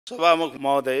सभामुख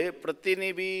महोदय,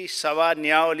 प्रतिनिधि सभा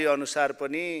नियावली अनुसार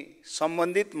पनि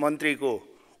सम्बन्धित मन्त्रीको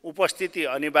उपस्थिति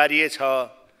अनिवार्य छ।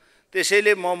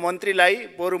 त्यसैले म मन्त्रीलाई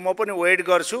बरु म पनि वेट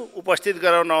गर्छु, उपस्थित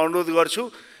गराउन अनुरोध गर्छु।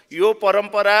 यो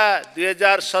परम्परा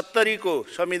 2070 को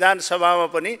संविधान सभामा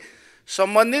पनि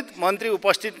सम्बन्धित मन्त्री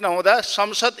उपस्थित नहुँदा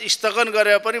संसद स्थगन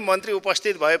गरेर पनि मन्त्री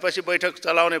उपस्थित भएपछि बैठक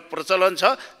चलाउने प्रचलन छ,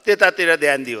 त्यतातिर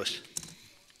ध्यान दियोस्।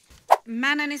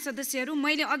 माननीय सदस्यहरू,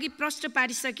 मैले अघि प्रश्न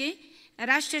पारिसके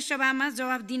राष्ट्रिय सभामा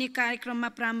जवाफ दिने कार्यक्रममा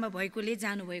प्रारम्भ भएकोले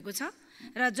जानुभएको छ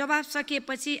र जवाफ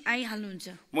सकिएपछि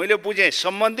आइहाल्नुहुन्छ। मैले बुझेँ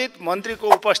सम्बन्धित मन्त्रीको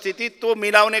उपस्थिति त्यो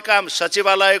मिलाउने काम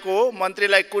सचिवालयको हो।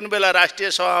 मन्त्रीलाई कुन बेला राष्ट्रिय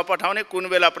सभामा पठाउने, कुन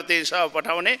बेला प्रतिनिधि सभा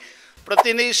पठाउने,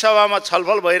 प्रतिनिधि सभामा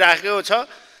छलफल भइराखेको छ।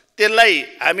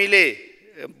 त्यसलाई हामीले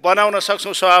बनाउन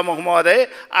सक्छौँ। सभामुख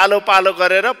महोदय, आलो पालो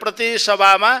गरेर प्रतिनिधि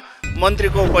सभामा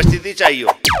मन्त्रीको उपस्थिति चाहियो।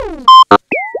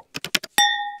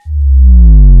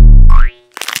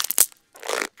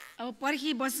 अब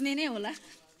पर्खी बस्ने नै होला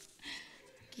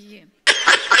कि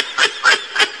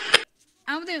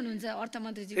आउँदै हुनुहुन्छ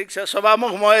अर्थमन्त्रीजी? ठिक छ,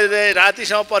 सभामुख महोदय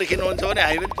रातिसम्म पर्खिनुहुन्छ भने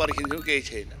हामी पनि पर्खिन्छौँ, केही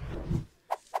छैन।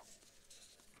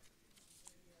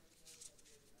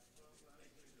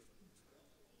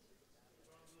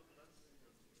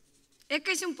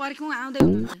 एकैछिन पर्खौँ, आउँदै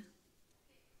हुनुहुन्छ।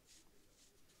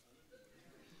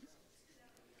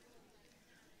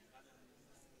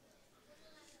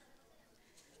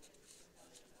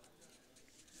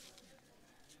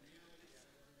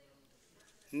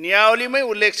 नियावलीमै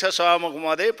उल्लेख छ सभामुख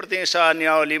महोदय, प्रतिनिधि सभा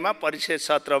नियावलीमा परिच्छेद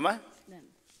 17 मा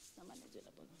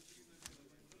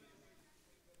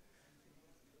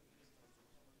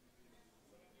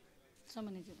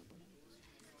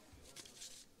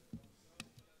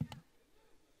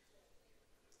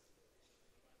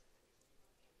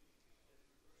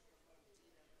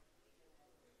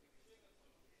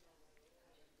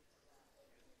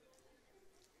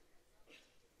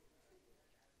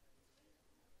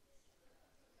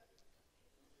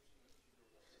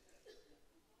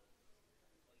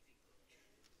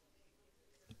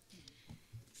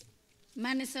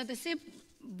मान्य सदस्य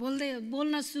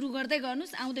बोल्न सुरु गर्दै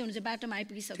गर्नुस्, आउँदै हुनुहुन्छ, बाटोमा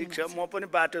आइपुगिसक्नु। ठिक छ, म पनि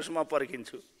बाटोसम्म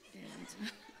पर्खिन्छु।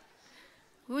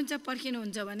 हुन्छ,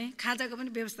 पर्खिनुहुन्छ भने खाजाको पनि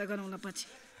व्यवस्था गरौँला पछि।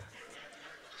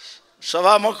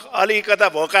 सभामुख अलिकता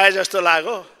भोकाए जस्तो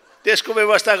लाग्यो, त्यसको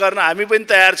व्यवस्था गर्न हामी पनि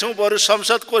तयार छौँ। बरु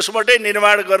संसद कोषबाटै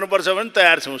निर्माण गर्नुपर्छ भने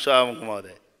तयार छौँ सभामुख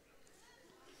महोदय।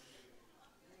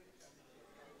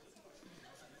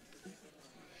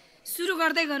 सुरु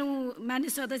गर्दै गरौँ। मान्य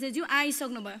सदस्यज्यू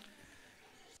आइसक्नु भयो।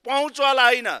 पहुँचवाला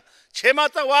होइन,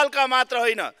 क्षमतावालका मात्र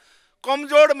होइन,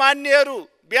 कमजोर मान्यहरू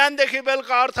बिहानदेखि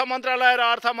बेलुका अर्थ मन्त्रालय र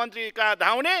अर्थमन्त्री कहाँ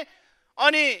धाउने,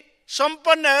 अनि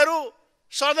सम्पन्नहरू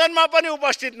सदनमा पनि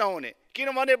उपस्थित नहुने।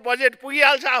 किनभने बजेट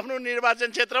पुगिहाल्छ आफ्नो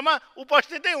निर्वाचन क्षेत्रमा,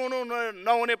 उपस्थितै हुनु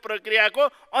नहुने प्रक्रियाको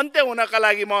अन्त्य हुनका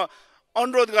लागि म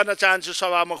अनुरोध गर्न चाहन्छु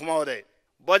सभामुख महोदय।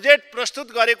 बजेट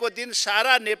प्रस्तुत गरेको दिन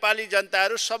सारा नेपाली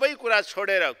जनताहरू सबै कुरा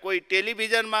छोडेर, कोही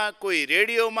टेलिभिजनमा, कोही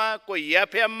रेडियोमा, कोही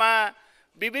एफएममा,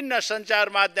 विभिन्न सञ्चार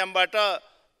माध्यमबाट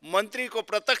मन्त्रीको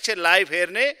प्रत्यक्ष लाइभ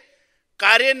हेर्ने,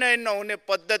 कार्यान्वयन नहुने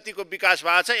पद्धतिको विकास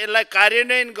भएको छ। यसलाई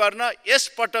कार्यान्वयन गर्न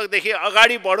यस पटकदेखि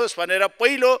अगाडि बढोस् भनेर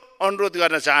पहिलो अनुरोध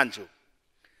गर्न चाहन्छु।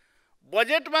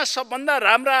 बजेटमा सबभन्दा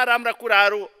राम्रा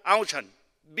कुराहरू आउँछन्,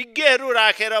 विज्ञहरू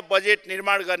राखेर बजेट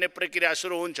निर्माण गर्ने प्रक्रिया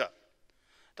सुरु हुन्छ।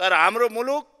 तर हाम्रो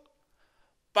मुलुक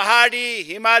पहाडी,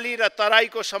 हिमाली र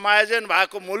तराईको समायोजन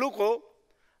भएको मुलुक हो।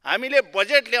 हामीले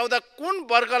बजेट ल्याउँदा कुन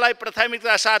वर्गलाई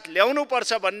प्राथमिकता साथ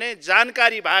ल्याउनुपर्छ भन्ने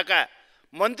जानकारी भएका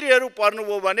मन्त्रीहरू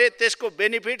पर्नुभयो भने त्यसको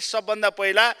बेनिफिट सबभन्दा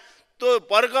पहिला त्यो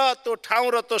वर्ग, त्यो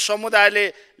ठाउँ र त्यो समुदायले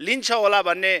लिन्छ होला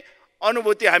भन्ने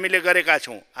अनुभूति हामीले गरेका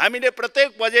छौँ। हामीले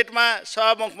प्रत्येक बजेटमा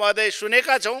सभामुख महोदय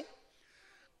सुनेका छौँ,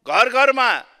 घर घरमा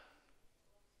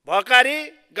भकारी,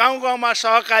 गाउँ गाउँमा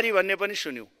सहकारी भन्ने पनि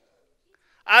सुन्यौँ।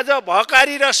 आज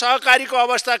भकारी र सहकारीको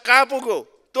अवस्था कहाँ पुग्यो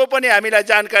त्यो पनि हामीलाई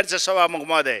जानकारी छ सभामुख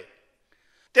महोदय।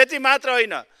 त्यति मात्र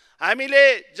होइन, हामीले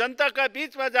जनताका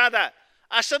बिचमा जाँदा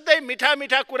असाध्यै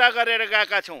मिठा कुरा गरेर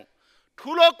गएका छौँ।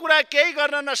 ठुलो कुरा केही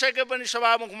गर्न नसके पनि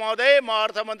सभामुख महोदय, म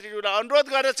अर्थमन्त्रीज्यूलाई अनुरोध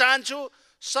गर्न चाहन्छु,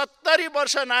 70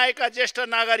 वर्ष नआएका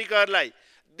ज्येष्ठ नागरिकहरूलाई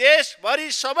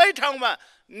देशभरि सबै ठाउँमा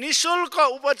निःशुल्क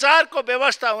उपचारको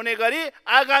व्यवस्था हुने गरी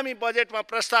आगामी बजेटमा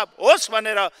प्रस्ताव होस्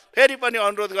भनेर फेरि पनि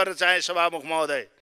अनुरोध गर्न चाहे सभामुख महोदय।